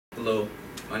Hello,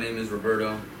 my name is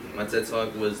Roberto. My TED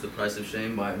Talk was The Price of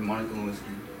Shame by Monica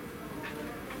Lewinsky.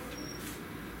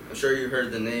 I'm sure you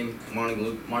heard the name Monica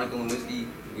Lewinsky.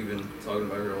 We've been talking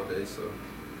about her all day. So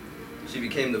she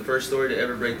became the first story to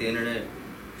ever break the internet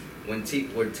when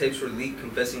tapes were leaked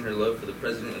confessing her love for the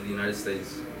President of the United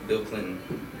States, Bill Clinton.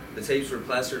 The tapes were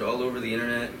plastered all over the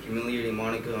internet, humiliating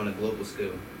Monica on a global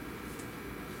scale.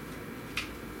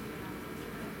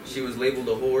 She was labeled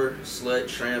a whore, slut,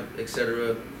 tramp,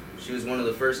 etc. She was one of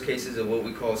the first cases of what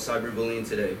we call cyberbullying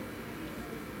today.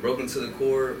 Broken to the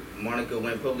core, Monica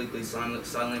went publicly silent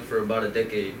for about a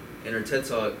decade. In her TED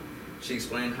Talk, she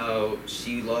explained how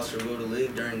she lost her will to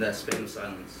live during that span of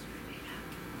silence.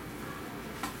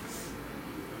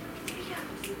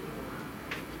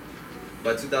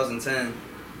 By 2010,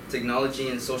 technology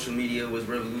and social media was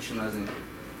revolutionizing.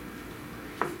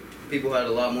 People had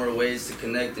a lot more ways to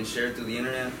connect and share through the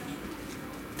internet.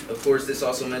 Of course, this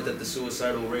also meant that the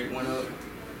suicidal rate went up.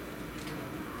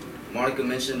 Monica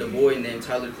mentioned a boy named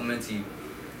Tyler Clementi,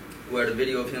 who had a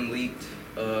video of him leaked,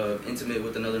 intimate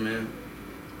with another man.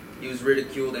 He was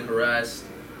ridiculed and harassed,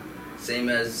 same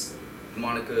as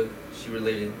Monica, she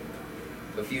related.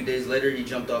 A few days later, he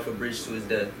jumped off a bridge to his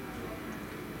death.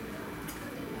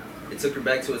 It took her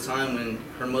back to a time when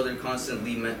her mother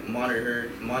constantly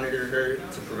monitored her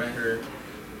to prevent her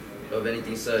of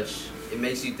anything such. It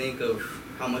makes you think of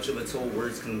how much of a toll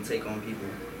words can take on people.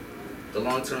 The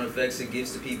long-term effects it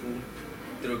gives to people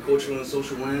through a cultural and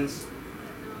social lens.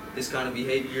 This kind of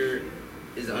behavior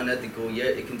is unethical,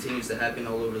 yet it continues to happen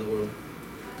all over the world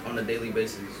on a daily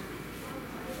basis.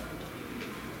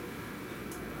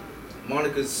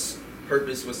 Monica's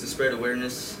purpose was to spread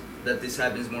awareness that this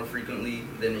happens more frequently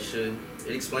than it should.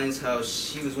 It explains how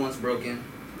she was once broken.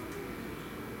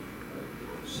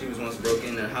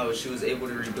 And how she was able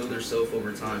to rebuild herself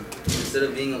over time. Instead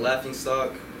of being a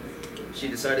laughingstock, she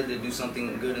decided to do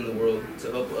something good in the world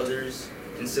to help others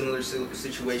in similar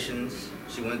situations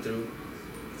she went through.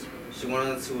 She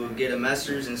wanted to get a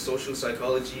master's in social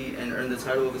psychology and earn the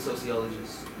title of a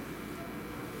sociologist.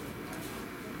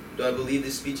 Do I believe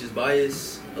this speech is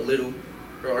biased? A little.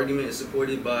 Her argument is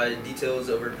supported by details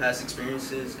of her past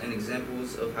experiences and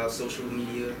examples of how social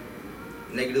media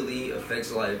negatively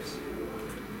affects lives.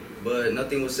 But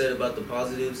nothing was said about the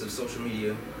positives of social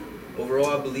media.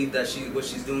 Overall, I believe that what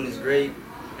she's doing is great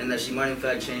and that she might in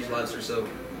fact change lives herself.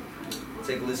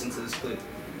 Take a listen to this clip.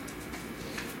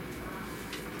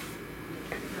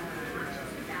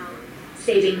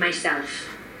 Saving myself.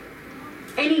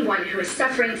 Anyone who is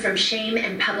suffering from shame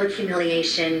and public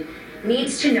humiliation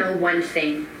needs to know one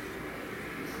thing.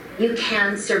 You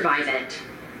can survive it.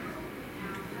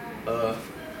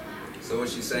 So what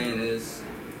she's saying is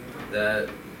that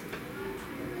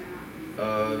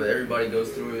everybody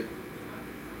goes through it,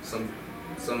 some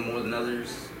more than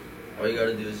others. All you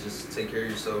gotta do is just take care of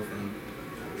yourself and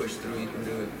push through. You can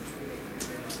do it.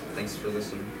 Thanks for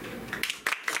listening.